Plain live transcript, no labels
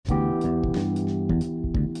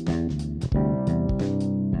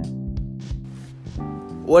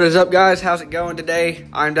What is up, guys? How's it going today?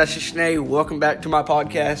 I'm Dusty Schnee. Welcome back to my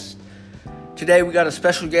podcast. Today we got a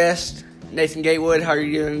special guest, Nathan Gatewood. How are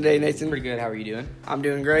you doing today, Nathan? Pretty good. How are you doing? I'm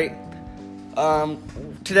doing great.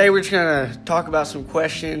 Today we're just going to talk about some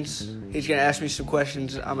questions. He's going to ask me some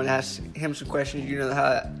questions. I'm going to ask him some questions. You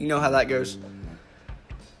know how that goes.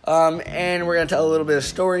 And we're going to tell a little bit of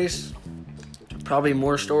stories. Probably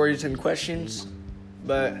more stories than questions.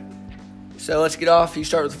 So let's get off. You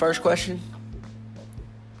start with the first question.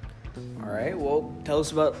 All right. Well, tell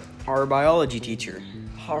us about our biology teacher.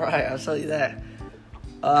 All right, I'll tell you that.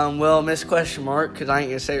 Miss Question Mark, because I ain't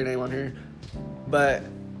going to say her name on here. But,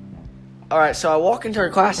 all right, so I walk into her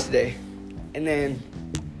class today. And then,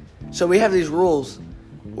 so we have these rules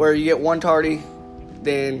where you get one tardy,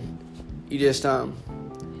 then you just,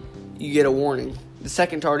 you get a warning. The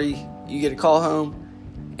second tardy, you get a call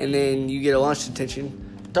home, and then you get a lunch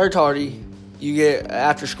detention. Third tardy, you get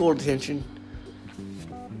after school detention.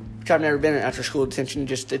 Which I've never been in after school detention,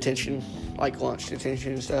 just detention, like lunch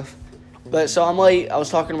detention and stuff. But so I'm late. I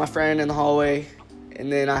was talking to my friend in the hallway,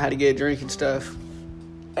 and then I had to get a drink and stuff.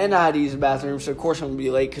 And I had to use the bathroom, so of course I'm going to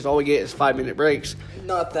be late because all we get is 5-minute breaks.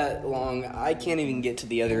 Not that long. I can't even get to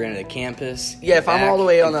the other end of the campus. Yeah, if I'm all the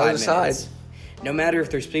way on the other side. No matter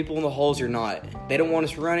if there's people in the halls or not. They don't want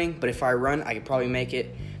us running, but if I run, I could probably make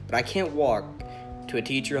it. But I can't walk to a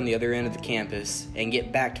teacher on the other end of the campus and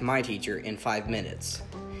get back to my teacher in 5 minutes.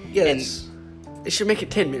 Yeah, it should make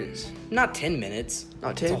it 10 minutes. Not 10 minutes.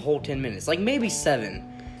 Not 10? It's a whole 10 minutes. Like maybe 7.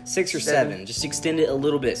 6 or 7. Just extend it a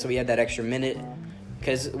little bit so we have that extra minute.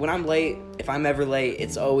 Because when I'm late, if I'm ever late,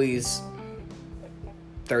 it's always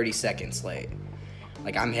 30 seconds late.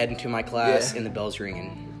 Like I'm heading to my class and the bell's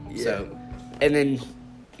ringing. Yeah. So, and then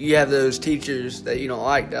you have those teachers that you don't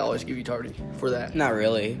like that always give you tardy for that. not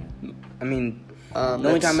really. I mean, the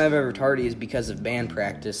only time I've ever tardy is because of band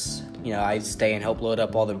practice. You know, I stay and help load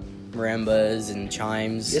up all the marimbas and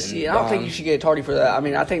chimes. I don't think you should get a tardy for that. I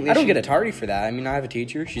mean, I don't get a tardy for that. I mean, I have a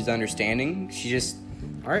teacher. She's understanding. She just,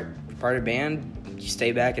 all right, you're part of band. You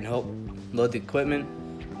stay back and help load the equipment.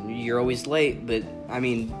 You're always late, but, I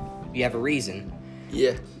mean, you have a reason.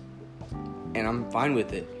 Yeah. And I'm fine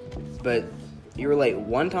with it. But you were late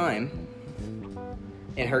one time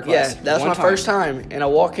in her class. Yeah, that was my first time. And I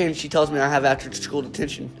walk in, she tells me I have after-school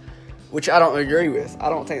detention, which I don't agree with. I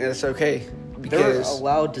don't think that's okay. They're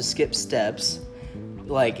allowed to skip steps.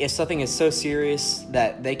 Like, if something is so serious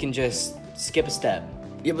that they can just skip a step.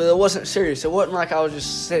 Yeah, but it wasn't serious. It wasn't like I was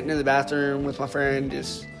just sitting in the bathroom with my friend,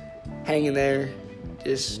 just hanging there,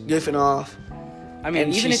 just goofing off. I mean,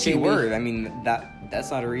 and even if you were, I mean,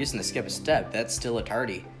 that's not a reason to skip a step. That's still a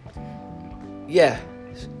tardy. Yeah,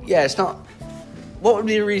 it's not. What would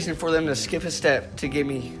be the reason for them to skip a step to give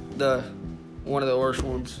me one of the worst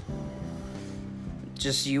ones?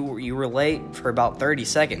 Just you were late for about 30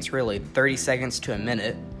 seconds, really. 30 seconds to a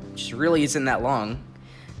minute, which really isn't that long,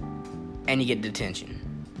 and you get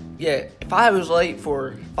detention. Yeah, if I was late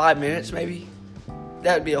for 5 minutes, maybe,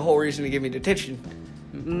 that would be a whole reason to give me detention.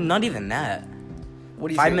 Not even that. What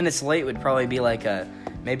do you 5 think? minutes late would probably be like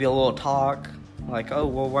maybe a little talk, like, oh,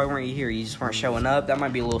 well, why weren't you here? You just weren't showing up. That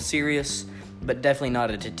might be a little serious, but definitely not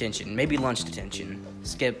a detention. Maybe lunch detention.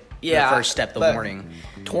 Skip the first step, the warning.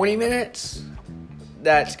 20 minutes?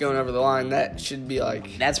 That's going over the line. That should be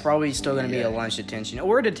like... That's probably still going to be a lunch detention.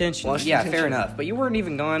 Or a detention. Detention. Fair enough. But you weren't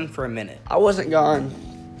even gone for a minute. I wasn't gone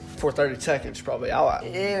for 30 seconds, probably.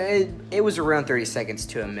 It was around 30 seconds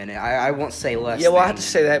to a minute. I won't say less. Yeah, well, I have to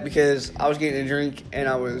say that because I was getting a drink and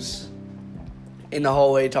I was in the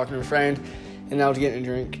hallway talking to a friend and I was getting a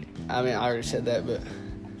drink. I mean, I already said that, but...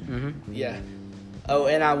 Mm-hmm. Yeah. Oh,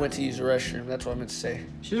 and I went to use the restroom. That's what I meant to say.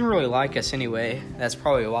 She doesn't really like us anyway. That's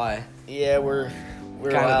probably why. Yeah, we're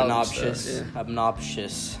kind of obnoxious.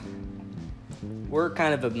 Obnoxious. We're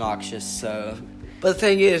kind of obnoxious, so... But the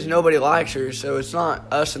thing is, nobody likes her, so it's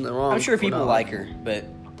not us in the wrong. I'm sure people like her, but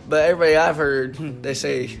everybody I've heard, they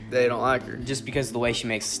say they don't like her. Just because of the way she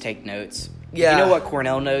makes us take notes. Yeah. You know what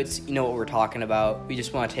Cornell notes? You know what we're talking about. We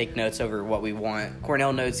just want to take notes over what we want.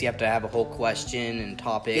 Cornell notes, you have to have a whole question and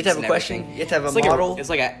topics. You have to have a question. You have to have a model. It's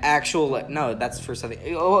like an actual... No, that's for something...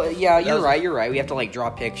 Oh, yeah, you're right. We have to, like, draw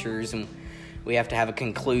pictures and... We have to have a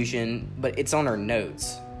conclusion, but it's on our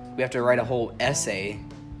notes. We have to write a whole essay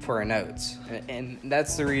for our notes. And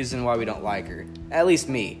that's the reason why we don't like her. At least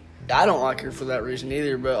me. I don't like her for that reason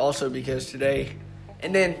either, but also because today...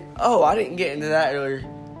 And then, I didn't get into that earlier.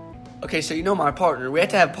 Okay, so you know my partner. We have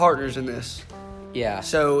to have partners in this. Yeah.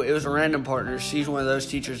 So it was a random partner. She's one of those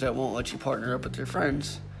teachers that won't let you partner up with their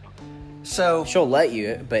friends. So she'll let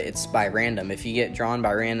you, but it's by random. If you get drawn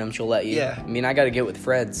by random, she'll let you. Yeah. I mean, I got to get with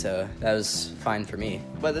Fred, so that was fine for me.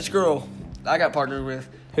 But this girl I got partnered with,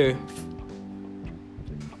 Who?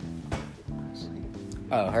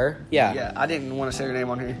 Oh, her? Yeah. Yeah, I didn't want to say her name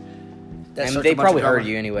on here. That And starts they a bunch probably of drama. heard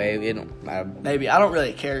you anyway. Maybe. I don't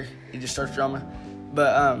really care. It just starts drama.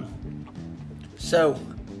 But, so,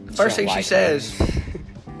 the first thing don't she like says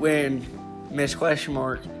when Miss Question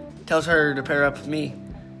Mark tells her to pair up with me,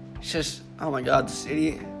 she's just, oh my God, this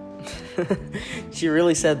idiot. She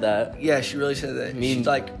really said that. Yeah, she really said that. mean, She's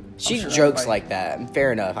like, She I'm sure jokes everybody- like that.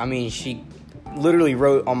 Fair enough. I mean, she literally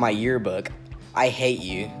wrote on my yearbook, "I hate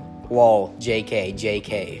you." Lol. JK.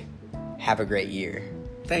 JK. Have a great year.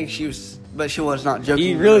 think she was, but she was not joking.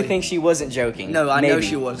 You really think she wasn't joking? No, I know Maybe.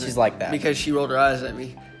 she wasn't. She's like that. because she rolled her eyes at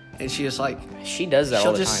me, and she just like She does that all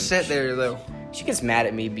she'll the just time. sit there though. She gets mad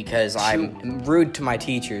at me because I'm rude to my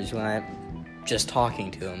teachers when I'm just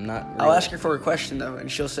talking to them. Not really. I'll ask her for a question though, and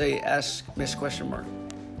she'll say, "Ask Miss Question Mark."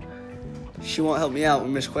 She won't help me out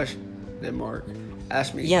with Miss Question Mark.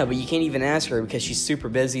 Ask me. Yeah, but you can't even ask her because she's super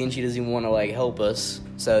busy and she doesn't even want to like help us.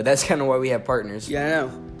 So that's kind of why we have partners. Yeah, I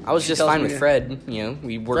know. I was She just tells fine me with to- Fred. You know,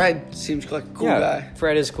 we work. Fred seems like a cool yeah, guy.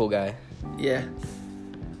 Fred is a cool guy. Yeah,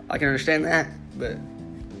 I can understand that, but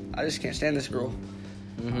I just can't stand this girl.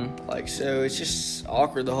 Mm-hmm. Like, so it's just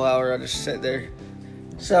awkward the whole hour. I just sit there.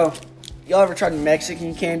 So, y'all ever tried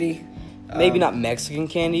Mexican candy? Maybe not Mexican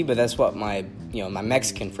candy, but that's what my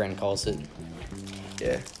Mexican friend calls it.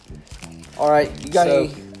 Yeah. All right, you got So-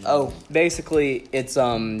 any? Oh, Basically, it's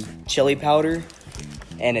chili powder,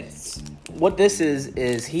 and it's what this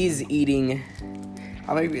is he's eating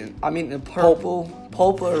I'm eating the purple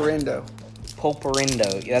pulparindo.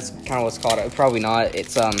 pulparindo. That's kind of what's called. Probably not.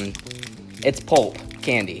 It's pulp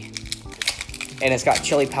candy, and it's got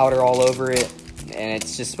chili powder all over it, and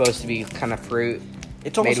it's just supposed to be kind of fruit.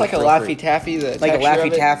 It's almost Made like a with Laffy fruit. Taffy. The Like a texture of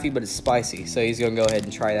Laffy it. Taffy, but it's spicy. So he's gonna go ahead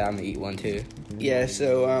and try that. I'm gonna eat one too. Yeah.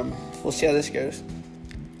 So we'll see how this goes.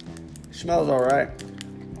 Smells all right.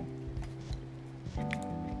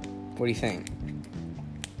 What do you think?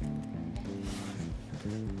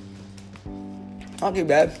 Not too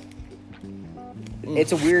bad.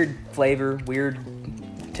 It's a weird flavor, weird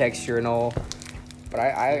texture and all, but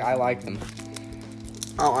I like them.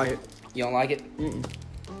 I don't like it. You don't like it? Mm-mm.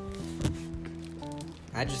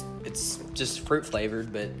 It's just fruit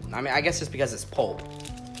flavored, but I mean, I guess it's because it's pulp.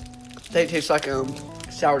 They taste like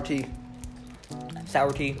sour tea.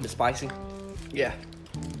 Sour tea, but spicy. Yeah.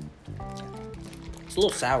 It's a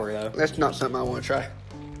little sour though. That's not something I want to try.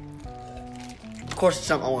 Of course, it's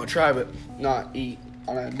something I want to try, but not eat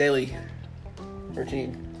on a daily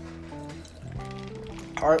routine.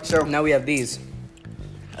 All right, so Now we have these.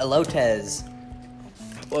 Elotes.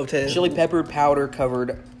 Lopez. Chili pepper powder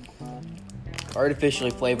covered,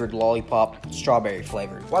 artificially flavored lollipop, strawberry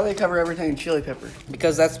flavored. Why do they cover everything in chili pepper?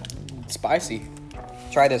 Because that's spicy.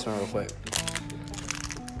 Try this one real quick.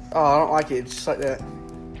 Oh, I don't like it. It's just like that.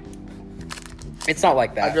 It's not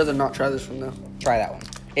like that. I'd rather not try this one though. Try that one.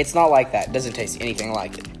 It's not like that. It doesn't taste anything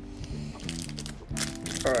like it.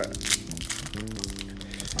 All right.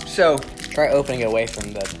 So Try opening it away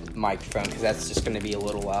from the microphone because that's just going to be a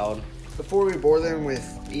little loud. before we bore them with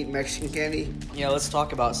eating Mexican candy, Yeah, let's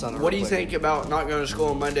talk about something. what do you think about not going to school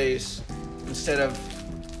on Mondays instead of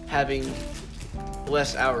having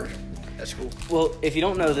less hours at school? Well, if you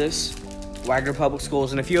don't know this, Wagner Public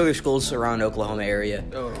Schools and a few other schools around Oklahoma area.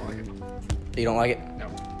 Oh, I don't like it. You don't like it? No.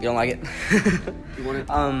 You don't like it? You want it?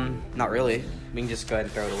 Not really. We can just go ahead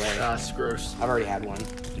and throw it away. It's gross. I've already had one.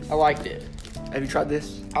 I liked it. Have you tried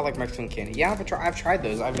this? I like Mexican candy. Yeah, I've tried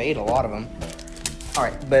those. I've ate a lot of them. All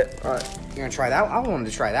right, but All right. you're gonna try that? I wanted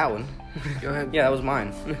to try that one. Go ahead. Yeah, that was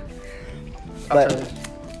mine. I'll try but this.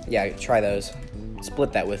 yeah, try those.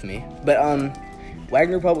 Split that with me. But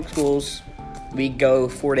Wagner Public Schools, we go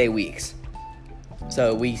 4-day weeks.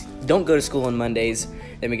 So we don't go to school on Mondays.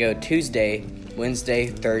 Then we go Tuesday, Wednesday,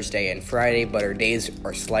 Thursday, and Friday. But our days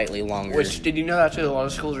are slightly longer. Which, did you know that too? A lot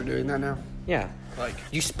of schools are doing that now. yeah, Like,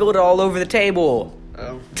 you spilled it all over the table.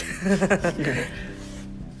 oh.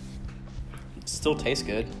 Still tastes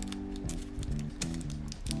good.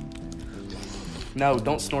 No,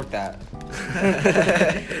 don't snort that.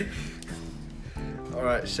 All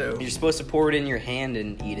right, so You're supposed to pour it in your hand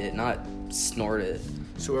and eat it, not snort it.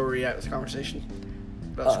 where were we at with the conversation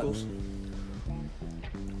about schools?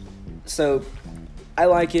 So, I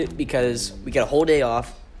like it because we get a whole day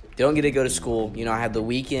off. They don't get to go to school. You know, I have the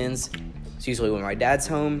weekends. It's usually when my dad's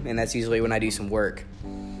home, and that's usually when I do some work.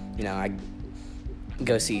 You know, I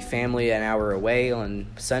go see family an hour away on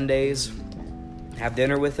Sundays, have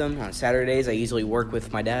dinner with them. On Saturdays, I usually work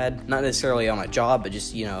with my dad. Not necessarily on a job, but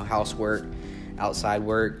just, you know, housework, outside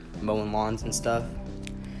work, mowing lawns and stuff.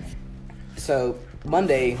 So,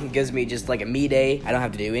 Monday gives me just like a me day. I don't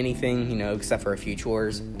have to do anything, except for a few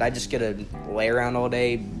chores. I just get to lay around all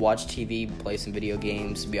day, watch TV, play some video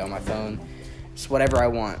games, be on my phone. Just whatever I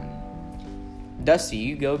want. Dusty,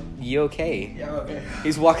 you okay? Yeah, I'm okay.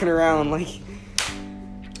 He's walking around like...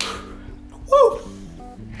 Woo!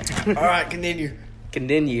 Alright,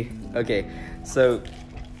 continue. Okay, so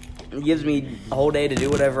it gives me a whole day to do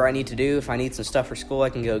whatever I need to do. If I need some stuff for school, I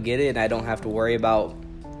can go get it, and I don't have to worry about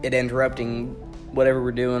it interrupting whatever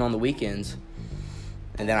we're doing on the weekends.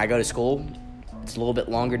 And then I go to school. It's a little bit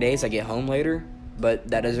longer days. I get home later, but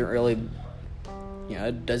that doesn't really,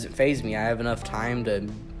 it doesn't faze me. I have enough time to,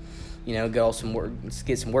 get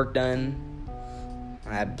some work done.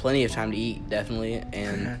 I have plenty of time to eat, definitely,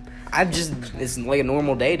 and it's like a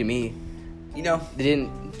normal day to me. It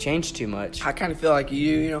didn't change too much. I kind of feel like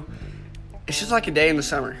it's just like a day in the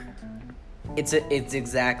summer. It's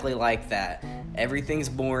exactly like that. Everything's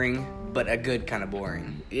boring, but a good kind of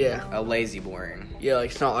boring. Yeah. A lazy boring. Yeah,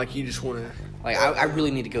 like it's not like you just want to... Like, I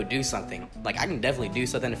really need to go do something. Like, I can definitely do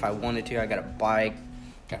something if I wanted to. I got a bike,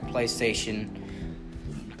 got a PlayStation,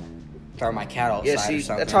 throw my cat outside or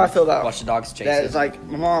something. That's how I feel about... Watch the dogs chase that. it. It's like,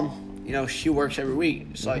 my mom, she works every week.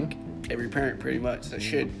 It's like every parent pretty much that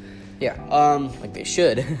should. Yeah. Like they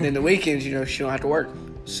should. Then the weekends, she don't have to work.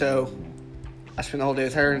 So, I spend the whole day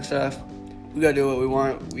with her and stuff. We go do what we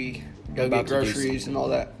want. We go get groceries and all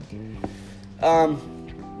that.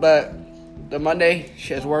 But the Monday,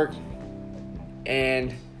 she has work.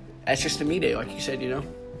 And that's just a me day, like you said,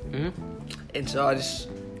 Mm-hmm. And so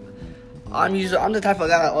I'm the type of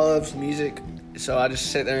guy that loves music. So I just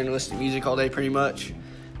sit there and listen to music all day pretty much.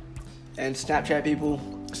 And Snapchat people.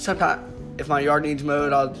 Sometimes, if my yard needs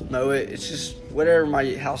mowed, I'll mow it. It's just whatever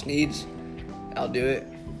my house needs, I'll do it.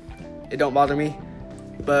 It don't bother me.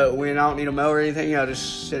 But when I don't need to mow or anything, I'll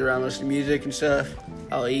just sit around listen to music and stuff.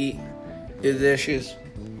 I'll eat, do the dishes,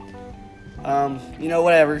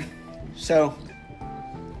 whatever. So,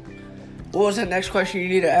 what was that next question you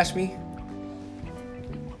need to ask me?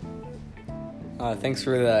 Thanks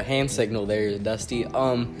for the hand signal there, Dusty.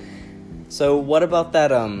 So what about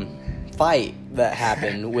that fight that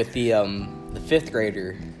happened with the fifth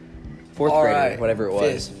grader, fourth All grader, right. whatever it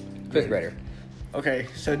was, fifth grader? Okay,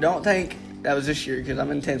 so don't think that was this year because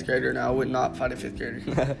I'm in 10th grader now. I would not fight a 5th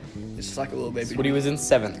grader. It's just like a little baby. When he was in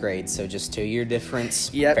 7th grade, so just 2-year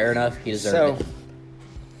difference. Yep. Fair enough. He deserved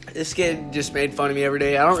it. This kid just made fun of me every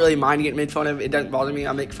day. I don't really mind getting made fun of. It doesn't bother me.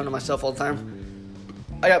 I make fun of myself all the time.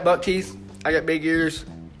 I got buck teeth. I got big ears.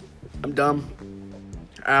 I'm dumb.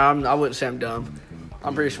 I wouldn't say I'm dumb.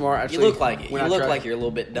 I'm pretty smart. Actually, You look like it. You look like you're a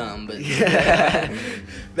little bit dumb, but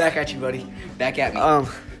Back at you, buddy. back at me.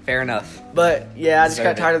 Fair enough. But yeah, I just got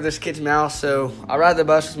Deserved it. tired of this kid's mouth, so I ride the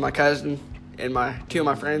bus with my cousin and two of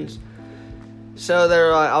my friends. So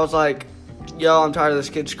I was like, "Yo, I'm tired of this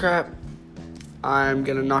kid's crap. I'm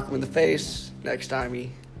gonna knock him in the face next time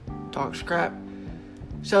he talks crap."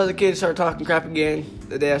 So the kids started talking crap again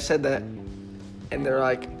the day I said that, and they're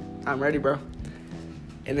like, "I'm ready, bro."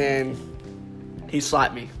 And then he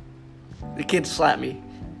slapped me. The kid slapped me.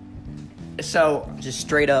 So Just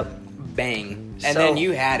straight up bang. And So- then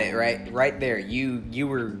you had it right there. You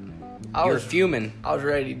were fuming. I was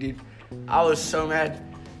ready, dude. I was so mad.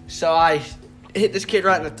 So I hit this kid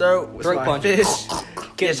right in the throat with Throat my punch. fist.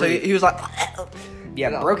 Yeah, so he was like,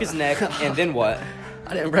 Yeah, broke his neck, and then what?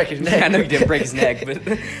 I didn't break his neck. I know you didn't break his neck, but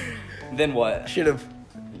then what? Should have.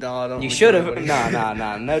 No, I don't. You think should have. anybody-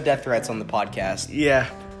 No. No death threats on the podcast. Yeah.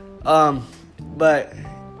 But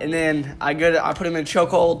and then I put him in a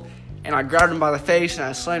chokehold, and I grabbed him by the face, and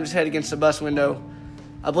I slammed his head against the bus window.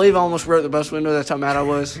 I believe I almost broke the bus window. That's how mad I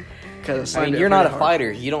was. Because I mean, you're not a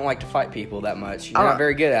fighter. You don't like to fight people that much. You're not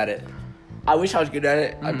very good at it. I wish I was good at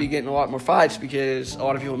it. I'd be getting a lot more fights because a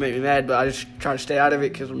lot of people make me mad, but I just try to stay out of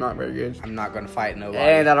it because I'm not very good. I'm not going to fight nobody.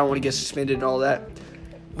 And I don't want to get suspended and all that.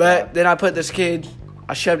 But then I put this kid,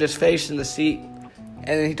 I shoved his face in the seat, and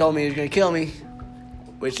then he told me he was going to kill me,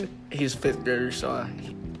 which he's a 5th grader, so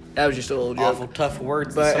that was just a little joke. Awful tough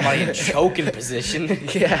words. But- Somebody in choking position.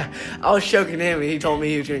 Yeah, I was choking him, and he told me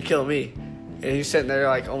he was going to kill me. And he was sitting there,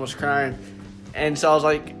 like, almost crying. And so I was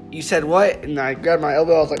like, "You said what?" And I grabbed my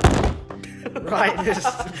elbow, I was like, right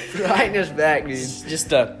in his back, dude.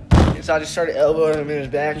 Just And so I just started elbowing him in his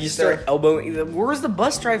back. you start elbowing. Where was the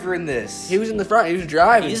bus driver in this? He was in the front. He was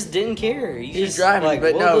driving. He just didn't care. He was driving, like,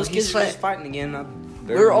 but well, no, those he kids are slammed- just fighting again. I We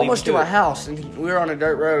better were leave almost them to to my it. house, and we were on a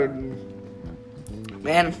dirt road. And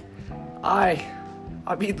man, I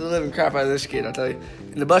beat the living crap out of this kid, I tell you.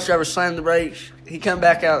 And the bus driver slammed the brakes. He come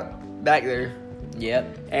back there,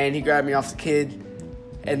 Yep. and he grabbed me off the kid.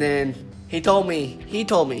 And then he told me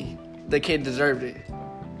the kid deserved it.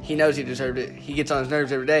 he knows he deserved it. He gets on his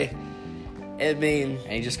nerves every day. I mean,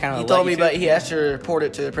 And he just kind of he told me, but he has to report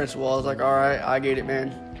it to the principal. I was like, all right, I get it, man.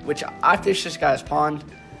 Which I fish this guy's pond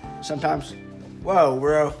sometimes. Whoa,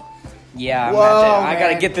 bro. Yeah, Whoa, I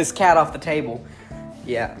gotta man. get this cat off the table.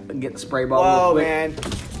 Yeah, get the spray bottle. Whoa, real quick.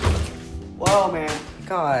 man. Whoa, man.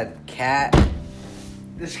 God, cat.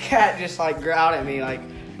 This cat just like growled at me like,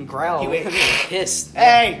 Growl. He went- pissed.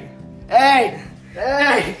 hey, hey,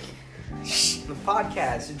 hey. The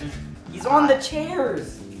podcast. He's on the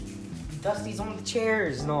chairs. Dusty's on the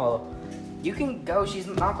chairs. No, you can go. She's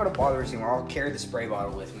not gonna bother us anymore. I'll carry the spray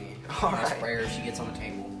bottle with me. All I right. spray her if she gets on the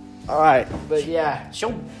table. All right, but yeah.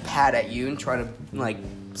 She'll pat at you and try to like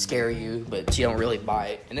scare you, but she don't really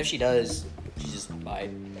bite. And if she does, she just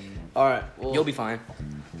bite. All right, well, You'll be fine.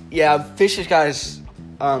 yeah, I fished this guy's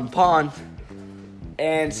pond,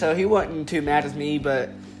 and so he wasn't too mad with me,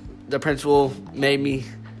 but the principal made me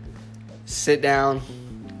sit down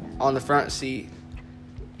on the front seat,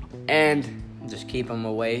 and Just keep them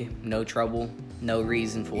away. No trouble. No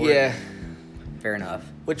reason for yeah, it. Fair enough.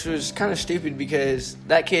 which was kind of stupid because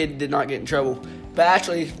that kid did not get in trouble. But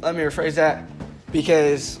actually, let me rephrase that,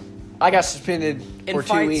 because I got suspended for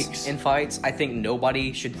 2 weeks. In fights, I think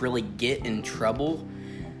nobody should really get in trouble.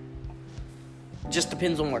 Just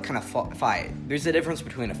depends on what kind of fight. There's a difference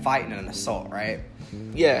between a fight and an assault, right?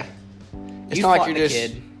 Yeah, it's You not like fought you're the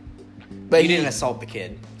just. kid. But You didn't assault the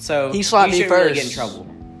kid, so he slapped you me shouldn't really first. get in trouble.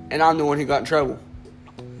 and I'm the one who got in trouble.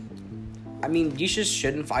 I mean, you just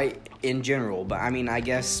shouldn't fight in general, but I mean, I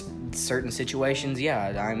guess certain situations,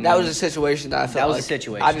 yeah. That was a situation that I felt That was a like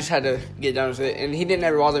situation. I just had to get done with it, and he didn't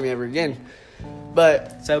ever bother me ever again.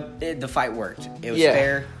 But So the fight worked. It was Yeah.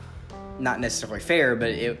 fair, not necessarily fair, but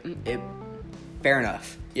it fair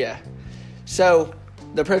enough. yeah, so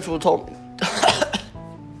the principal told me.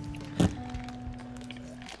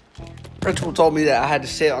 Principal told me that I had to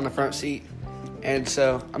sit on the front seat, and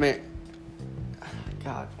so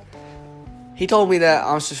God, he told me that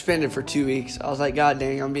I'm suspended for 2 weeks. I was like, God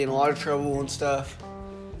dang, I'm being in a lot of trouble and stuff.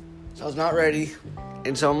 So I was not ready,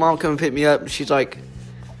 and so my mom come and pick me up, and she's like,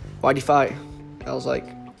 "Why'd you fight?" I was like,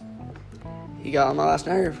 "He got on my last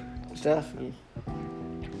nerve and stuff." And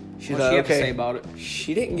she's What'd like, she have to "Okay." say about it?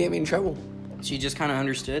 She didn't get me in trouble. She just kind of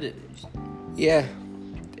understood it. Yeah,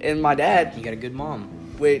 and my dad, You got a good mom.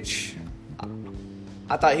 which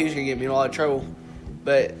I thought he was gonna get me in a lot of trouble,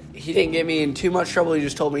 but he didn't get me in too much trouble. He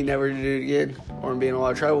just told me never to do it again or be in a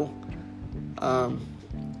lot of trouble. Because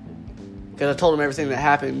I told him everything that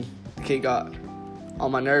happened. The kid got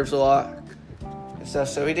on my nerves a lot and stuff,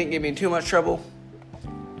 so he didn't get me in too much trouble.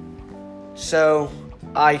 So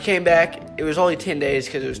I came back. It was only 10 days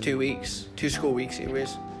because it was 2 weeks, 2 school weeks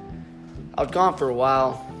anyways. I was gone for a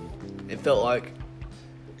while, it felt like.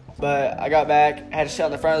 But I got back, had to sit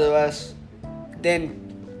on the front of the bus.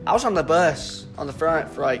 Then I was on the bus on the front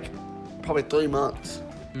for like probably 3 months.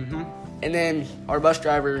 Mm-hmm. And then our bus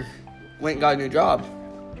driver went and got a new job.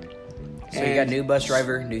 So you got new bus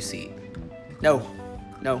driver, new seat. No.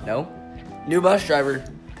 No? New bus driver,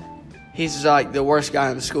 he's like the worst guy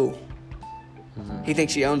in the school. He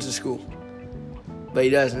thinks he owns the school. But he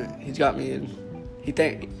doesn't. He's got me in.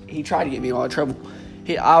 He tried to get me in a lot of trouble.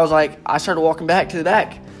 I started walking back to the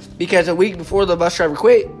back because a week before the bus driver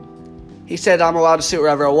quit, he said I'm allowed to sit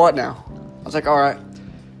wherever I want now. I was like, all right.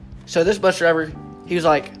 So this bus driver, he was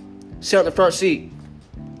like, sit on the front seat.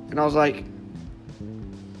 And I was like,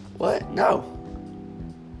 what? No.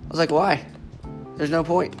 I was like, why? There's no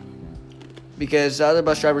point. Because the other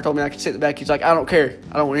bus driver told me I could sit in the back. He's like, I don't care.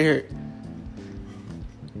 I don't want to hear it.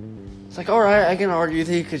 It's like, all right, I can argue with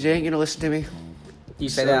you because you ain't going to listen to me. You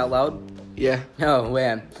say So- that out loud? Yeah. Oh,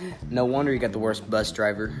 man. No wonder you got the worst bus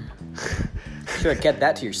driver. Should have kept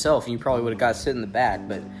that to yourself, and you probably would have got to sit in the back.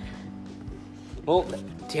 But, well,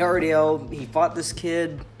 TRDL, he fought this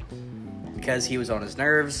kid because he was on his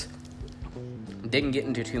nerves. Didn't get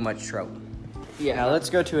into too much trouble. Yeah. Now, let's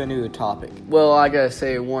go to a new topic. Well, I got to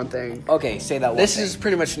say one thing. Okay, say that one This thing. is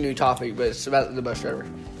pretty much a new topic, but it's about the bus driver.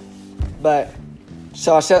 But,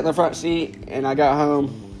 so I sat in the front seat, and I got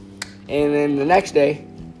home. And then the next day,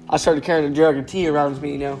 I started carrying a jug of tea around with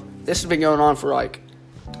me, This has been going on for,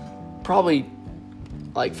 probably,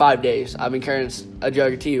 5 days. I've been carrying a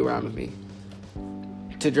jug of tea around with me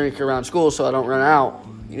to drink around school so I don't run out,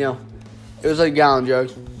 It was like a gallon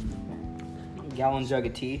jug. Gallon jug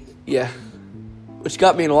of tea. Yeah. Which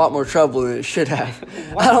got me in a lot more trouble than it should have.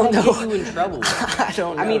 Why I don't did that know. get you in trouble? I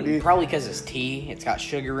don't know, I mean, dude. probably because it's tea. It's got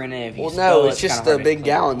sugar in it. If you Well, spill no, it, it's just kinda the hard to big clean.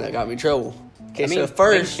 gallon that got me in trouble. Okay, I mean, so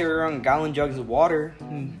first, carry around gallon jugs of water.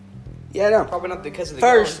 yeah, no. Probably not because of the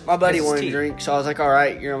First, gallon, my buddy because it's wanted tea. a drink, so I was like, all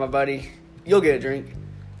right, you're my buddy. You'll get a drink.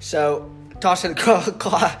 So tossed it across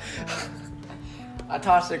the I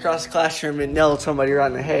tossed it across the classroom and nailed somebody right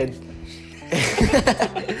in the head.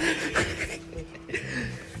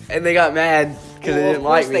 And they got mad because they didn't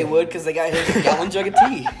like me. Of course they would, because they got hit with a gallon jug of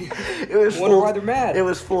tea. It was Wonder full. why they're mad. It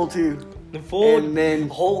was full too. The full And then-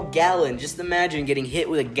 whole gallon. Just imagine getting hit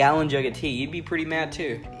with a gallon jug of tea. You'd be pretty mad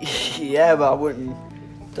too. Yeah, but I wouldn't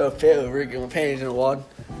throw a fit over it, get my panties in a wad.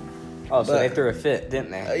 Oh, so But- they threw a fit,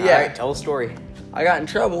 didn't they? yeah. All right, tell a story. I got in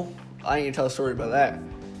trouble. I ain't gonna tell a story about that,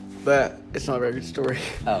 but it's not a very good story.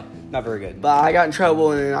 Oh, not very good. But I got in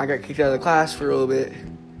trouble and then I got kicked out of the class for a little bit.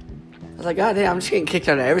 I was like, God damn, I'm just getting kicked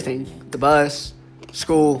out of everything. The bus,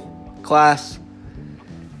 school, class.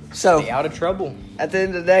 So, Stay out of trouble. at the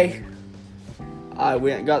end of the day, I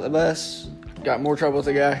went and got the bus, got more trouble with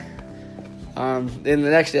the guy. Then the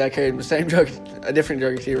next day I carried the same drug, a different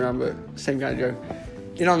drug of tea around, but same kind of drug.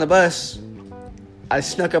 Then on the bus, I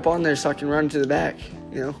snuck up on there so I can run to the back,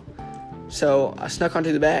 you know. So I snuck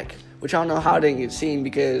onto the back, which I don't know how I didn't get seen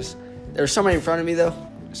because there was somebody in front of me though.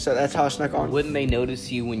 So that's how I snuck on. Wouldn't they notice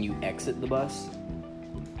you when you exit the bus?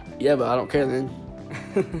 Yeah, but I don't care then.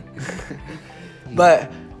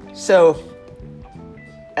 But so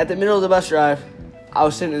at the middle of the bus drive, I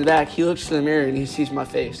was sitting in the back. He looks in the mirror and he sees my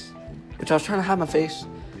face, which I was trying to hide my face,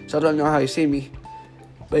 so I don't know how he seen me.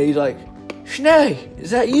 But he's like, "Schnee,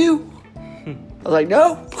 is that you?" I was like,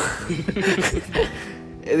 "No."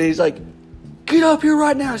 And he's like, "Get up here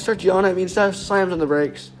right now!" He starts yelling at me and stuff. Slams on the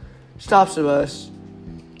brakes, stops the bus.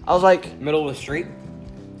 I was like, Middle of the street?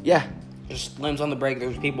 "Yeah, Just slams on the brake.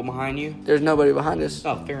 There's people behind you. there's nobody behind us."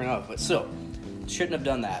 Oh, fair enough. But still, shouldn't have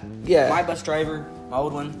done that. Yeah. My bus driver, my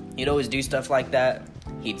old one, he'd always do stuff like that.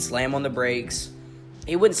 He'd slam on the brakes.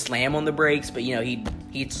 He wouldn't slam on the brakes, but, you know,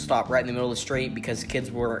 he'd stop right in the middle of the street because kids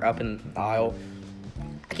were up in the aisle.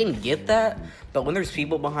 I can get that, but when there's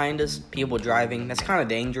people behind us, people driving, that's kind of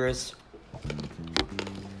dangerous.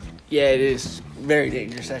 Yeah, it is very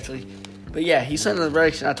dangerous, actually. But yeah, he slammed on the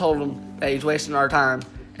brakes, and I told him that he's wasting our time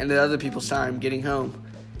and the other people's time getting home.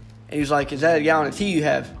 And he was like, "Is that a gallon of tea you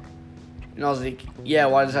have?" And I was like, "Yeah,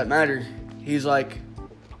 why does that matter?" He's like,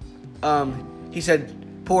 he said,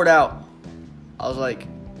 "Pour it out." I was like,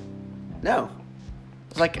 "No."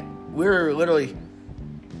 It's like, we're literally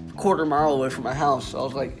a quarter mile away from my house. So I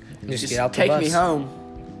was like, Just just get out the take bus. me home,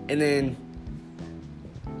 and then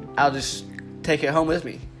I'll just take it home with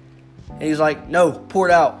me. And he's like, "No, pour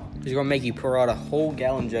it out." He's going to make you pour out a whole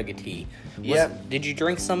gallon jug of tea. Yep. Did you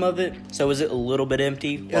drink some of it? So was it a little bit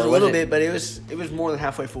empty? It was a little bit, but it was more than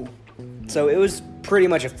halfway full. So it was pretty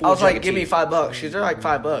much a full I was jug like, of "Give tea. me $5." Because they're like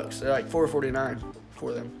 $5. They're like $4.49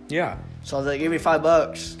 for them. Yeah. So I was like, "Give me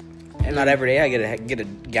 $5." And not every day I get a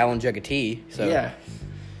gallon jug of tea. So Yeah.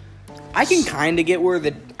 I can kind of get where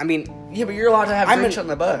Yeah, but you're allowed to have I'm drinks an- on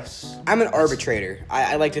the bus. I'm an arbitrator.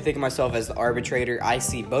 I like to think of myself as the arbitrator. I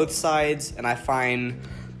see both sides and I find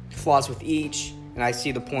flaws with each and I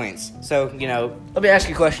see the points. So, you know, Let me ask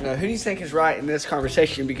you a question though. Who do you think is right in this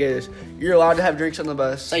conversation? Because you're allowed to have drinks on the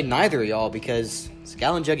bus. say neither of y'all because it's a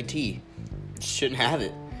gallon jug of tea. Shouldn't have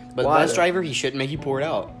it. But Why the bus though? driver, he shouldn't make you pour it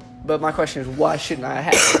out. But my question is, why shouldn't I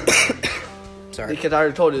have it? Sorry. Because I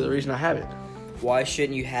already told you the reason I have it. Why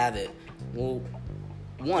shouldn't you have it? Well,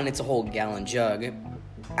 one, it's a whole gallon jug.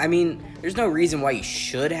 I mean, there's no reason why you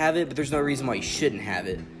should have it, but there's no reason why you shouldn't have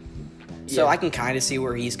it. So Yeah. I can kind of see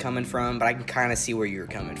where he's coming from, but I can kind of see where you're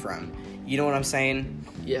coming from. You know what I'm saying?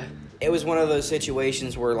 Yeah. It was one of those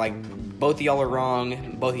situations where, like, both of y'all are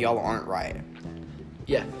wrong, both of y'all aren't right.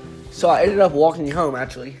 Yeah. So I ended up walking home,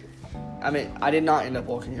 actually. I mean, I did not end up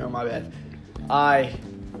walking home, my bad. I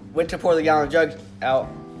went to pour the gallon jug out.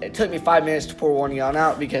 It took me 5 minutes to pour 1 gallon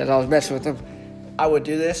out because I was messing with them. I would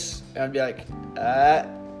do this, and I'd be like,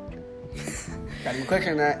 gotta be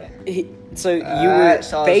quicker than that. So you were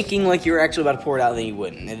so I was- faking like you were actually about to pour it out, and then you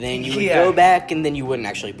wouldn't. And then you would Yeah. go back, and then you wouldn't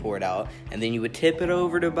actually pour it out. And then you would tip it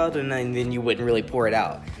over to about, and then you wouldn't really pour it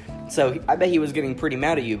out. So I bet he was getting pretty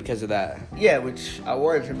mad at you because of that. Yeah, which I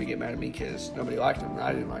wanted him to get mad at me because nobody liked him, and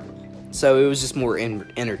I didn't like him. So it was just more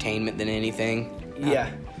entertainment than anything. Yeah.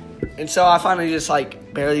 And so I finally just,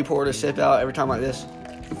 like, barely poured a sip out every time like this.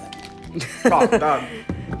 Dog.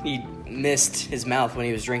 He missed his mouth when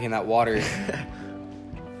he was drinking that water.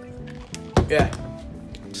 Yeah.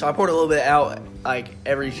 So I poured a little bit out, like,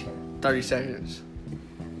 every 30 seconds.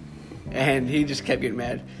 And he just kept getting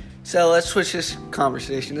mad. So let's switch this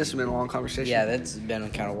conversation. This has been a long conversation. Yeah, that's been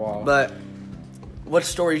kind of wild. But what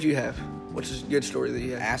stories do you have? What's a good story that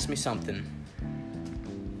you have? Ask me something.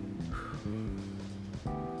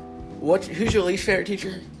 Who's your least favorite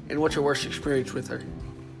teacher? And what's your worst experience with her?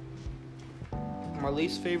 My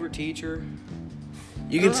least favorite teacher.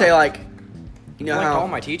 You I can don't say, know. like, you know I liked how... all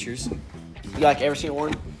my teachers. You like every single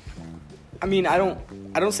one? I mean, I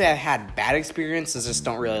don't say I had bad experiences. I just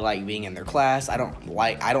don't really like being in their class. I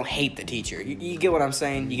don't hate the teacher. You get what I'm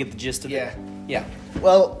saying? You get the gist of it? Yeah.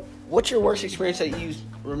 Well, what's your worst experience that you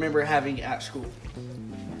remember having at school?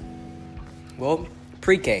 Well,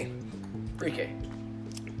 pre-K. Pre-K.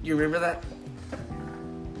 You remember that?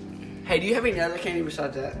 Hey, do you have any other candy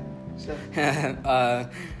besides that?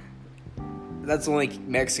 That's the only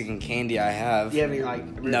Mexican candy I have. Do you have any, like,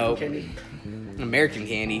 American candy? American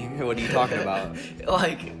candy? What are you talking about?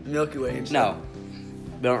 Like Milky Way and stuff? No.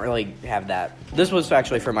 We don't really have that. This was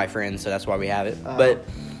actually for my friends, so that's why we have it. But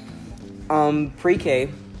pre-K,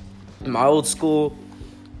 my old school,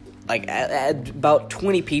 like had about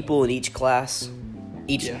 20 people in each class,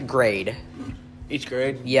 each grade. Each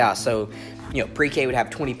grade? Yeah, so, pre-K would have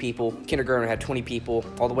 20 people, kindergarten would have 20 people,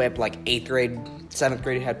 all the way up to like 8th grade, 7th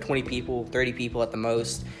grade would have 20 people, 30 people at the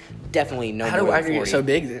most. Definitely no more than 40. How did Wagner get so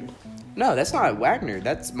big then? No, that's not Wagner.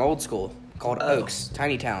 That's my old school called Oaks,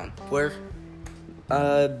 tiny town. Where?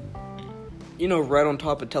 Right on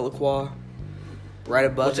top of Tahlequah, right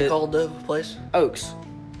above What's it called, the place? Oaks.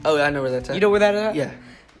 Oh, yeah, I know where that's at. You know where that's at? Yeah.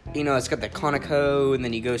 It's got the Conoco, and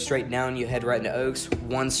then you go straight down, you head right into Oaks.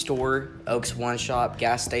 One store, Oaks One Shop,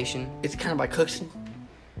 gas station. It's kind of by Cookson.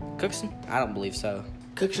 Cookson? I don't believe so.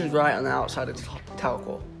 Cookson's right on the outside of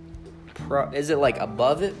Tahlequah. Is it like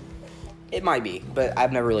above it? It might be, but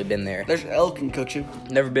I've never really been there. There's elk in Cookson.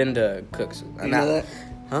 Never been to Cookson. You know that?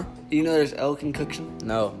 Huh? You know there's elk in Cookson?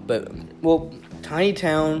 No, but, tiny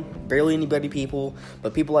town, barely anybody people,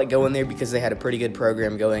 but people like going there because they had a pretty good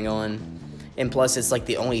program going on. And plus, it's like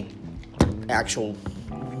the only actual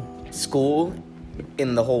school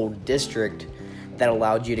in the whole district that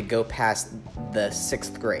allowed you to go past the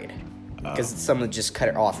 6th grade. Because someone just cut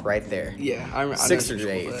it off right there. Yeah, I 6th or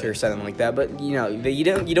 8th or something like that. But you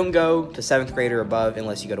don't go to 7th grade or above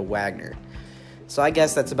unless you go to Wagner. So I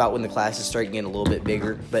guess that's about when the classes start getting a little bit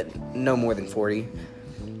bigger, but no more than 40.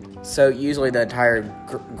 So usually the entire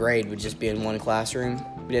grade would just be in one classroom.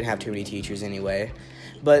 We didn't have too many teachers anyway.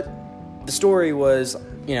 But the story was,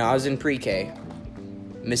 I was in pre-K.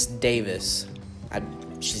 Miss Davis.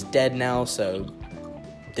 She's dead now, so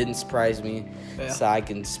didn't surprise me. Yeah. So I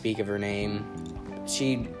can speak of her name.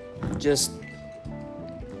 She just...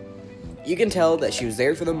 You can tell that she was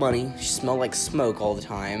there for the money. She smelled like smoke all the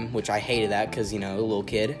time, which I hated that because, a little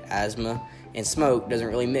kid, asthma, and smoke doesn't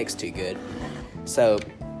really mix too good. So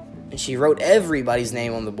she wrote everybody's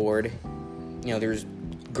name on the board. There's a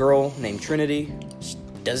girl named Trinity. She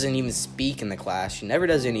doesn't even speak in the class. She never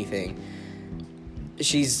does anything.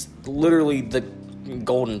 She's literally the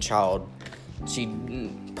golden child.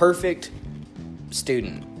 Perfect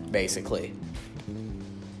student, basically.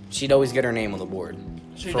 She'd always get her name on the board.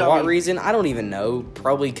 For what reason? I don't even know.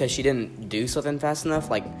 Probably because she didn't do something fast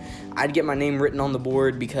enough. Like, I'd get my name written on the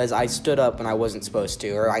board because I stood up when I wasn't supposed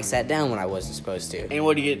to, or I sat down when I wasn't supposed to. And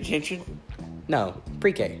what, do you get detention? No,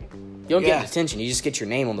 pre-K. You don't get detention. You just get your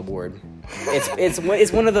name on the board.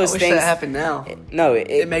 It's one of those things. I wish that happened now.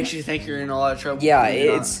 It makes you think you're in a lot of trouble. Yeah,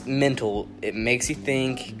 it's mental. It makes you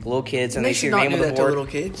think. Little kids, and they see your name on the board. To little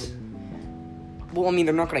kids. Well, I mean,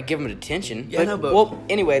 they're not going to give them detention. Yeah, but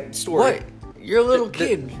anyway, story. What? You're a little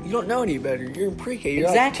kid. You don't know any better. You're in pre-K. You're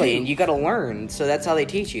exactly, and you got to learn. So that's how they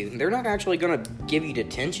teach you. They're not actually going to give you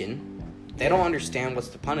detention. They don't understand what's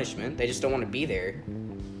the punishment. They just don't want to be there.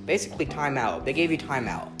 Basically, timeout. They gave you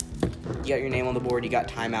timeout. You got your name on the board. You got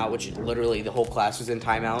timeout, which literally the whole class was in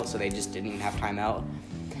timeout, so they just didn't even have timeout.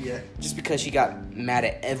 Yeah. Just because she got mad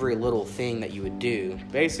at every little thing that you would do.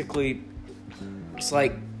 Basically, it's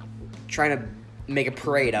like trying to make a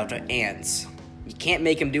parade out of ants. You can't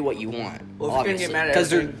make them do what you want. Well, if you're going to get mad at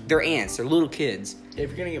everything... Because they're ants. They're little kids. If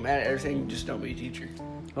you're going to get mad at everything, just don't be a teacher.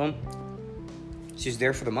 Well, she's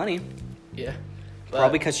there for the money. Yeah.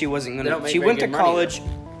 Probably because she wasn't going to... She went to college...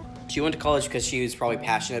 She went to college because she was probably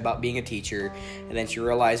passionate about being a teacher. And then she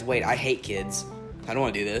realized, wait, I hate kids. I don't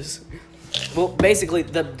want to do this. Well, basically,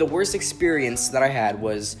 the worst experience that I had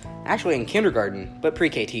was actually in kindergarten, but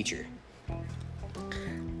pre-K teacher.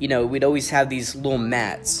 We'd always have these little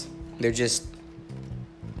mats. They're just...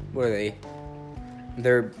 What are they?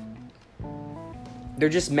 They're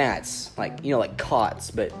just mats, like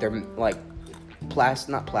cots, but they're like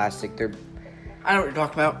not plastic. They're I know what you're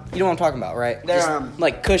talking about. You know what I'm talking about, right? They're just,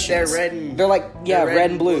 like cushions. They're red and they're like red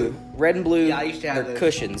and blue. Red and blue. Yeah, I used to have they're those.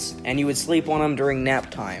 Cushions, and you would sleep on them during nap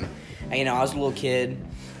time. And I was a little kid.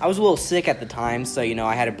 I was a little sick at the time, so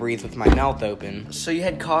I had to breathe with my mouth open. So you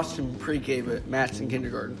had cots in pre-K, but mats in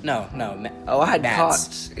kindergarten. No. I had mats.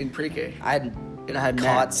 cots in pre-K. I had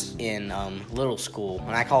cots in little school,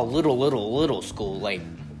 and I call little school. Like,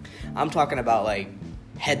 I'm talking about like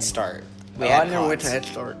Head Start. We I had never went to cots. Head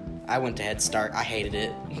Start. I went to Head Start. I hated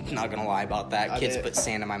it. Not gonna lie about that. I Kids did. put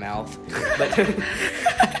sand in my mouth. But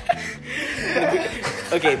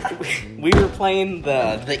okay, we were playing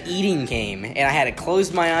the eating game, and I had to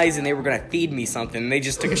close my eyes, and they were gonna feed me something. They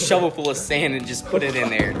just took a shovel full of sand and just put it in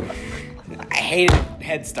there. I hated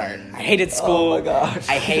Head Start. I hated school. Oh my gosh.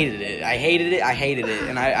 I hated it. I hated it. I hated it.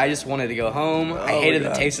 And I just wanted to go home. I my hated the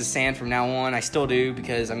gosh. taste of sand from now on. I still do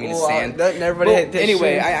because I mean it's Well, sand. everybody Well, hates this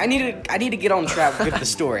anyway, shit. I need to get on track with the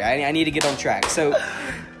story. I need to get on track. So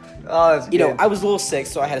Oh, that's you know, good. I was a little sick,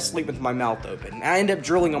 so I had to sleep with my mouth open. And I ended up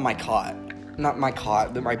drilling on my cot. Not my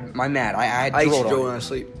cot, but my mat. I had I used drilled to drill on when it. I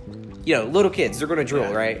sleep. You know, little kids, they're going to drill,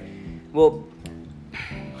 Yeah. right? Well,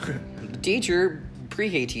 the teacher,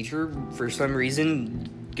 pre-K teacher, for some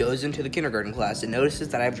reason, goes into the kindergarten class and notices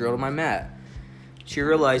that I've drilled on my mat. She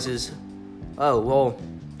realizes, oh, well,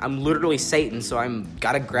 I'm literally Satan, so I'm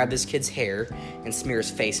got to grab this kid's hair and smear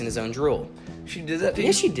his face in his own drool. She did that to you?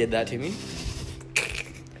 Yeah, she did that to me.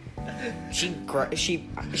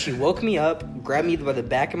 She woke me up, grabbed me by the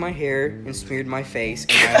back of my hair, and smeared my face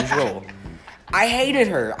in my own drool. I hated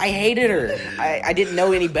her. I didn't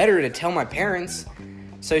know any better to tell my parents,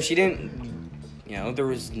 so she didn't. You know, there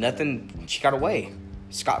was nothing. She got away,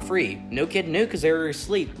 scot-free. No kid knew because they were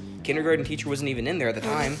asleep. Kindergarten teacher wasn't even in there at the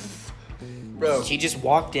time. Bro. She just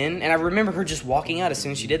walked in, and I remember her just walking out as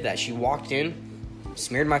soon as she did that. She walked in,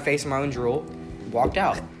 smeared my face in my own drool, walked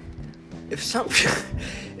out. If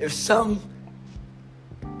some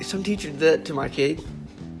teacher did that to my kid,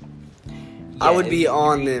 I would be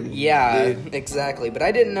on them. Yeah, dude. exactly. But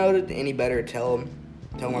I didn't know any better to tell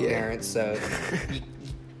my Yeah. parents, so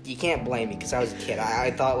you can't blame me because I was a kid.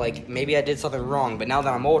 I thought like maybe I did something wrong, but now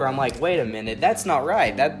that I'm older, I'm like, wait a minute, that's not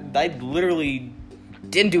right. I literally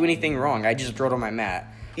didn't do anything wrong. I just drilled on my mat.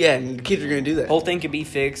 Yeah, and the kids are gonna do that. Whole thing could be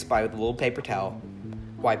fixed by with a little paper towel,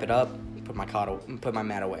 wipe it up, put my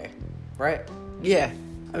mat away, right? Yeah,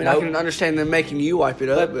 I mean, I Nope. can understand them making you wipe it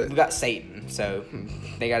up, But we but got Satan, so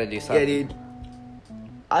they got to do yeah, something. dude,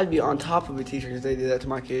 I'd be on top of a teacher if they did that to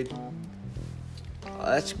my kid.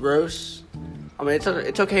 That's gross. I mean,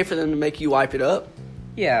 it's okay for them to make you wipe it up,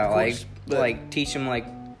 Yeah, Of course, but- like teach them like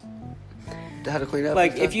how to clean up.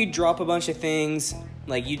 Like, and stuff. if you drop a bunch of things,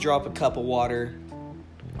 like you drop a cup of water,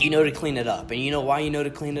 you know to clean it up. And you know why you know to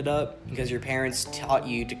clean it up? Because your parents taught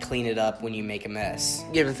you to clean it up when you make a mess.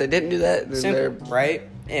 Yeah, but if they didn't do that, then Simple, right?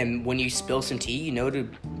 And when you spill some tea, you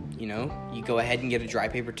go ahead and get a dry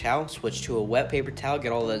paper towel, switch to a wet paper towel,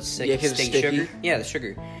 get all the Yeah, 'cause it's steak sticky. sugar. Yeah, the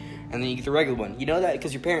sugar. And then you get the regular one. You know that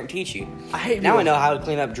because your parent teach you. I hate Now I people- know how to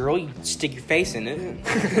clean up drool. You stick your face in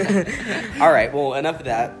it. All right, well, enough of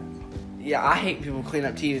that. Yeah, I hate people clean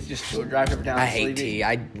up tea with just a dry paper towel. I and hate leave it. tea.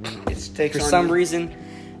 I It takes for on some you. reason,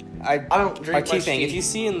 I don't drink our tea much thing. tea. If you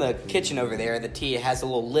see in the kitchen over there, the tea has a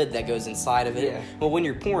little lid that goes inside of it. Yeah. Well, when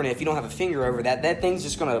you're pouring it, if you don't have a finger over that thing's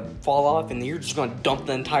just gonna fall off, and you're just gonna dump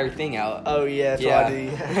the entire thing out. Oh yeah, that's what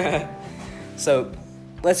I do. So,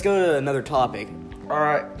 let's go to another topic. All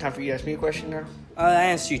right, time for you to ask me a question now. I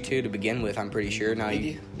asked you two to begin with. I'm pretty sure. Now Did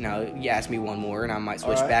you, you? now you ask me one more, and I might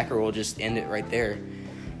switch All right. back, or we'll just end it right there.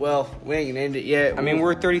 Well, we ain't gonna end it yet. I mean,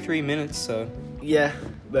 we're at 33 minutes, so yeah,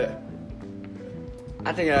 but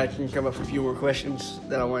I think I can come up with a few more questions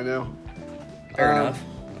that I want to know. fair enough.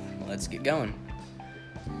 Let's get going.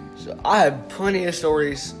 So I have plenty of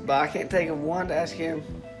stories, but I can't think of one to ask him.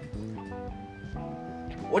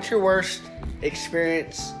 What's your worst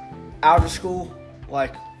experience out of school,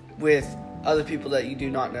 like with other people that you do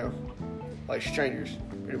not know, like strangers,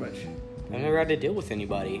 pretty much? I've never had to deal with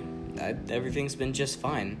anybody. Everything's been just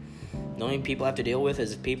fine. The only people I have to deal with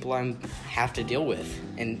is people I have to deal with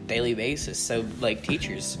on daily basis. So, like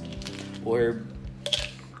teachers or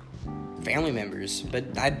family members.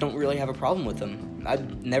 But I don't really have a problem with them. I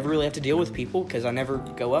never really have to deal with people because I never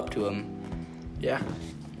go up to them. Yeah.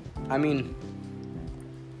 I mean,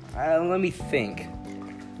 let me think.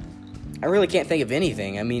 I really can't think of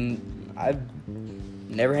anything. I mean, I've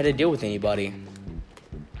never had to deal with anybody.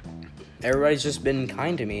 Everybody's just been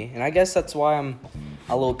kind to me, and I guess that's why I'm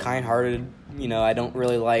a little kind-hearted. You know, I don't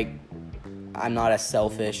really I'm not as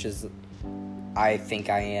selfish as I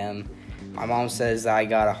think I am. My mom says I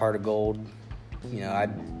got a heart of gold. You know,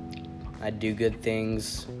 I do good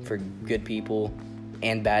things for good people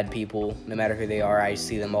and bad people. No matter who they are, I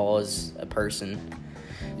see them all as a person.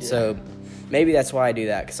 Yeah. So maybe that's why I do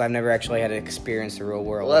that, because I've never actually had to experience the real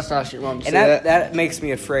world. Well, that's not your mom to say And that. that makes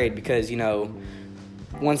me afraid because, you know,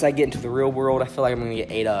 once I get into the real world, I feel like I'm going to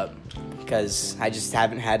get ate up because I just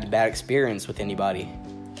haven't had a bad experience with anybody.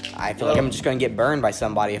 I feel like I'm just going to get burned by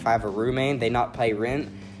somebody. If I have a roommate, they not pay rent,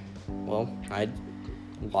 well, I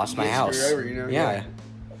lost my Get house. screwed over, you know? Yeah. Yeah.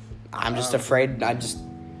 I'm just afraid.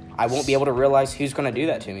 I won't be able to realize who's going to do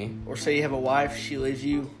that to me. Or say you have a wife, she leaves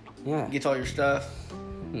you, Yeah. gets all your stuff.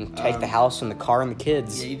 And take the house and the car and the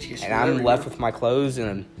kids. Yeah, you just get and I'm screwed, left you know? with my clothes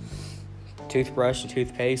and a toothbrush and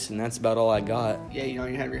toothpaste, and that's about all I got. Yeah, you don't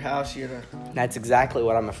even have your house. That's exactly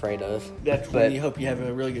what I'm afraid of. That's But when you hope you have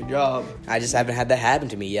a really good job. I just haven't had that happen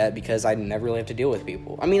to me yet because I never really have to deal with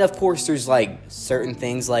people. I mean, of course, there's like certain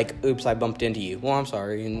things like, oops, I bumped into you. Well, I'm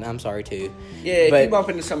sorry, and I'm sorry too. Yeah, if But you bump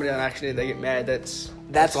into somebody on accident, they get mad.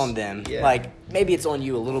 that's on them. Yeah. Like, maybe it's on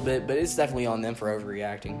you a little bit, but it's definitely on them for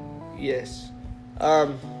overreacting. Yes.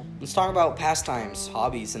 Let's talk about pastimes,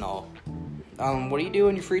 hobbies, and all. What do you do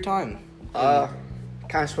in your free time?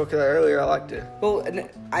 Kind of spoke of that earlier. I like to. Well,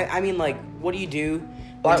 I mean, like, what do you do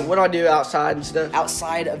Like, what do I do outside and stuff?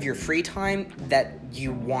 outside of your free time that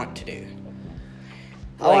you want to do?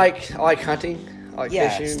 I like hunting. I like Yeah,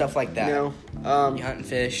 fishing. stuff like that. You know, You hunt and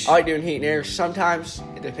fish? I like doing heat and air. Sometimes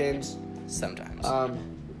it depends. Sometimes.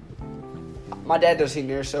 My dad does heat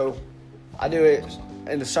and air, so I do it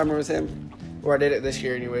in the summer with him. Or I did it this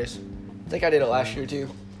year, anyways. I think I did it last year too.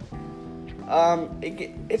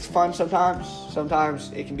 It's fun sometimes.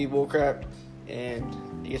 Sometimes it can be bullcrap,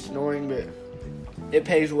 and it gets annoying, but it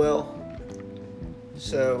pays well.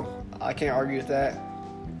 So I can't argue with that.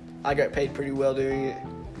 I got paid pretty well doing it,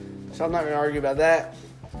 so I'm not gonna argue about that.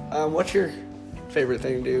 What's your favorite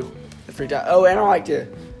thing to do in free time? Oh, and I like to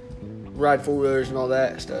ride 4-wheelers and all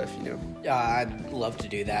that stuff. You know. I'd love to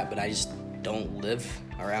do that, but I just don't live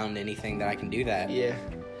around anything that I can do that. Yeah.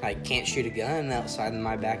 I can't shoot a gun outside in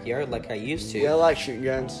my backyard like I used to. Yeah, I like shooting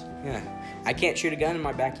guns. Yeah. I can't shoot a gun in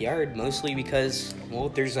my backyard mostly because, well,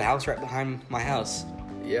 there's a house right behind my house.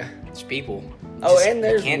 Yeah. There's people. Oh, and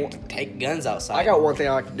there's you can't take guns outside. I got one thing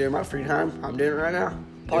I like to do in my free time. I'm doing it right now.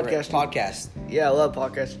 Podcasting. Podcast. Yeah, I love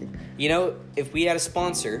podcasting. You know, if we had a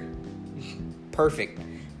sponsor, perfect.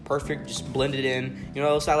 Just blend it in. You know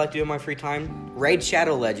what else I like to do in my free time? Raid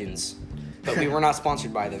Shadow Legends. But we were not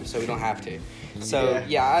sponsored by them, so we don't have to. So,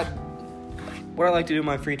 yeah, what I like to do in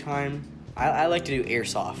my free time, I like to do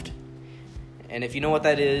airsoft. And if you know what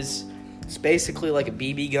that is, it's basically like a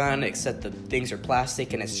BB gun, except the things are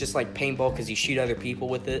plastic, and it's just like paintball because you shoot other people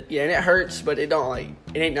with it. Yeah, and it hurts, but it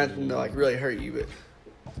ain't nothing to really hurt you. But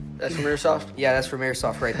that's from airsoft. Yeah, that's from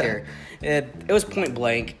airsoft right there. It was point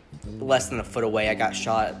blank, less than a foot away. I got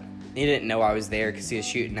shot. He didn't know I was there because he was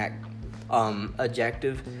shooting at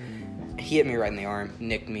objective. He hit me right in the arm,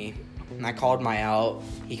 nicked me. And I called my out.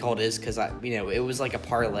 He called his because it was like a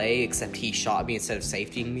parlay, except he shot me instead of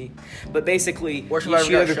safetying me. But basically, Worst you if I ever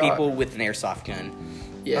shoot got other shot. people with an airsoft gun.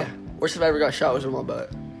 Yeah. Worst if I ever got shot was in my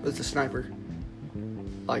butt with a sniper.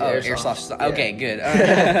 Like airsoft. Yeah. Okay, good.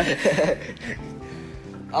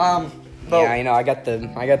 But Yeah, I got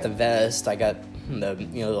the vest. I got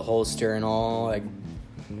the holster and all.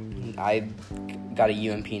 I got a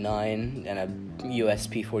UMP9 and a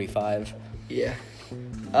USP45. yeah.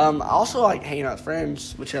 I also like hanging out with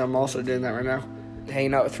friends, which I'm also doing that right now.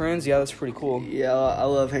 Hanging out with friends, yeah, that's pretty cool. Yeah, I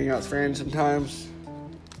love hanging out with friends sometimes.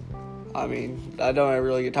 I mean, I don't ever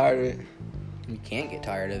really get tired of it. You can't get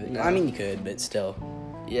tired of it. No. I mean, you could, but still.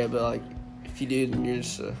 Yeah, but like, if you do, then you're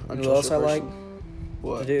just a You know what else I like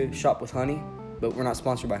What? to do? Shop with Honey, but we're not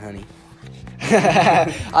sponsored by Honey.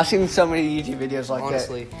 I've seen so many YouTube videos like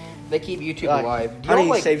Honestly, they keep YouTube Like, alive.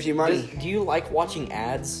 Honey saves you money. Do you like watching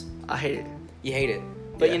ads? that. I hate it. You hate it.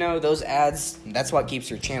 But Yeah. those ads, that's what keeps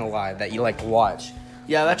your channel alive, that you like to watch.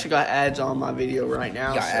 Yeah, I've actually got ads on my video right now.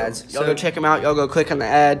 You got so ads? Y'all So- go check them out. Y'all go click on the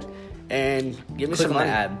ad and give me Click some on money.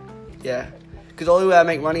 the ad. Yeah. Because the only way I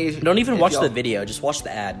make money is... Don't even if watch y'all- the video, just watch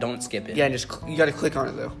the ad. Don't skip it. Yeah, and you got to click on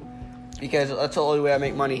it, though. Because that's the only way I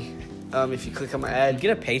make money. If you click on my ad.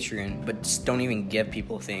 Get a Patreon, but just don't even give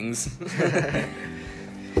people things.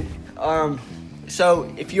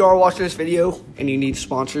 So, if you are watching this video and you need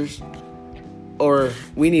sponsors, or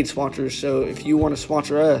we need sponsors, so if you want to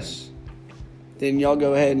sponsor us, then y'all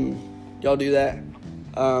go ahead and y'all do that.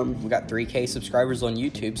 We got 3K subscribers on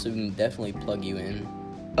YouTube, so we can definitely plug you in.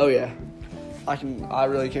 Oh yeah, I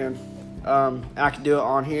really can. I can do it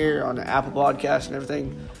on here, on the Apple Podcast and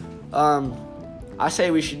everything. I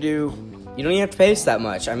say we should do. You don't even have to pay us that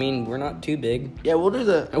much. I mean, we're not too big. Yeah, we'll do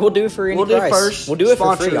the. And we'll do it for any We'll do price. first. We'll do it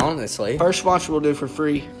sponsor. for free, honestly. First sponsor we'll do for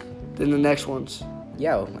free. Then the next ones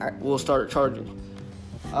Yeah, we'll start charging.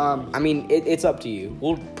 I mean, it's up to you.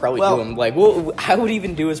 We'll probably Well- do them. I would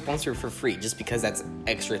even do a sponsor for free, just because that's an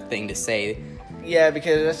extra thing to say. Yeah,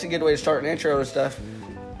 because that's a good way to start an intro and stuff.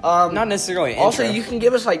 Not necessarily an Also, intro. you can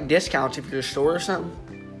give us like discounts if you're a store or something.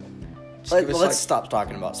 Just give us, Let's stop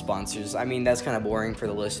talking about sponsors. I mean, that's kind of boring for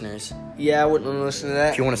the listeners. Yeah, I wouldn't want to listen to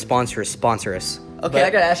that. If you want to sponsor us, sponsor us. Okay, But-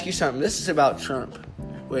 I gotta ask you something. This is about Trump.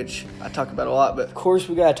 which I talk about a lot. But Of course,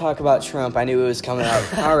 we gotta talk about Trump. I knew it was coming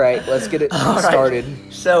up. All right, let's get it All right. started.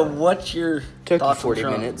 So, what's your Took you thoughts 40 on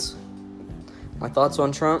Trump? minutes. My thoughts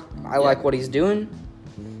on Trump? I like what he's doing.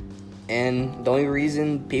 And the only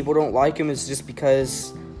reason people don't like him is just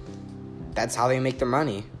because that's how they make their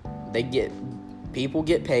money. People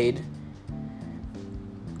get paid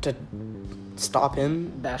to stop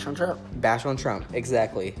him. Bash on Trump. Bash on Trump,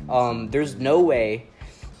 exactly. There's no way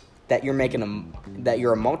that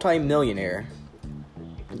you're a multi-millionaire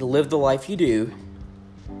to live the life you do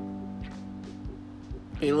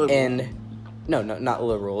Be liberal. and no, not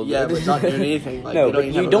liberal. Yeah, but not doing anything. Like, no, we don't but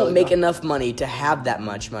even you have a don't really make job. enough money to have that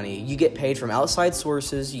much money. You get paid from outside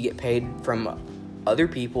sources. You get paid from other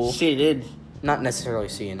people, CNN. not necessarily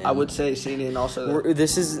CNN. I would say CNN also.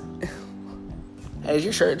 This is, Hey, is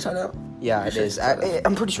your shirt inside out? yeah, it is.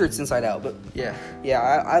 I'm pretty sure it's inside out, but Yeah. yeah,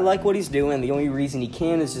 I like what he's doing. The only reason he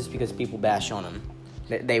can is just because people bash on him.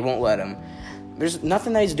 They won't let him. There's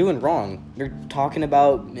nothing that he's doing wrong. They're talking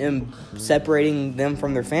about him separating them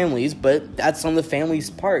from their families, but that's on the family's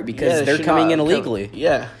part because Yeah, they're should coming not in come- illegally.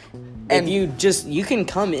 Yeah. And you can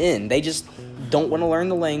come in. They just don't want to learn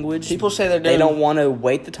the language. People say they're They doing- don't want to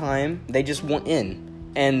wait the time. They just want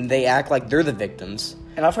in. And they act like they're the victims.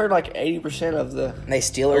 And I've heard like 80% of the They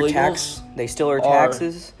steal our Illegals tax. They steal our are-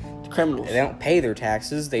 taxes. criminals. They don't pay their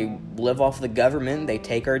taxes. They live off the government. They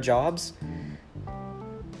take our jobs.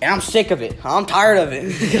 And I'm sick of it. I'm tired of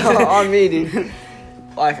it. On me, dude.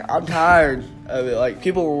 Like, I'm tired of it. Like,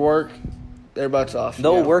 people will work their butts off.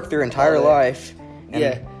 They'll you know, work their entire all day. life. And,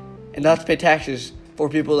 Yeah. And not to pay taxes for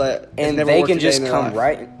people that has And never they worked can a day just in their come life.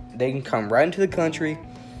 right. They can come right into the country,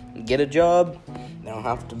 get a job. They don't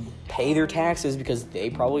have to pay their taxes because they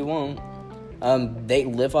probably won't. They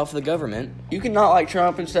live off the government. You can not like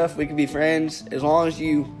Trump and stuff. We can be friends as long as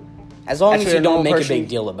you. As long as Actually, you a don't normal make person- a big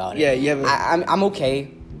deal about it. Yeah, you have a- I'm okay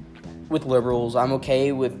with liberals. I'm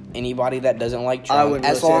okay with anybody that doesn't like I Trump. wouldn't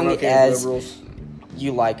As really say I'm long okay with as liberals.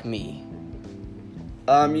 you like me.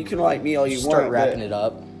 You can like me all you Start want. wrapping it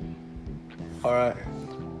up. All right.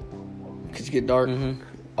 Cause it get dark. Mhm.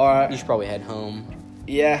 All right. You should probably head home.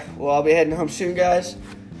 Yeah, well, I'll be heading home soon, guys.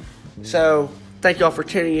 So, thank y'all for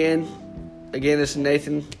tuning in. Again, this is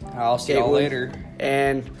Nathan. I'll see y'all Gatewood, later.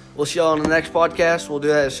 And we'll see y'all on the next podcast. We'll do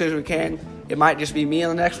that as soon as we can. It might just be me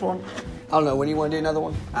on the next one. I don't know. When you want to do another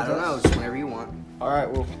one? I don't know. Just whenever you want. All right,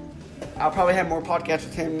 well, I'll probably have more podcasts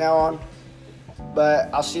with him now on. But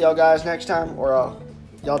I'll see y'all guys next time, or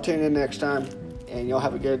y'all tune in next time. And y'all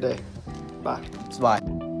have a good day. Bye. Bye.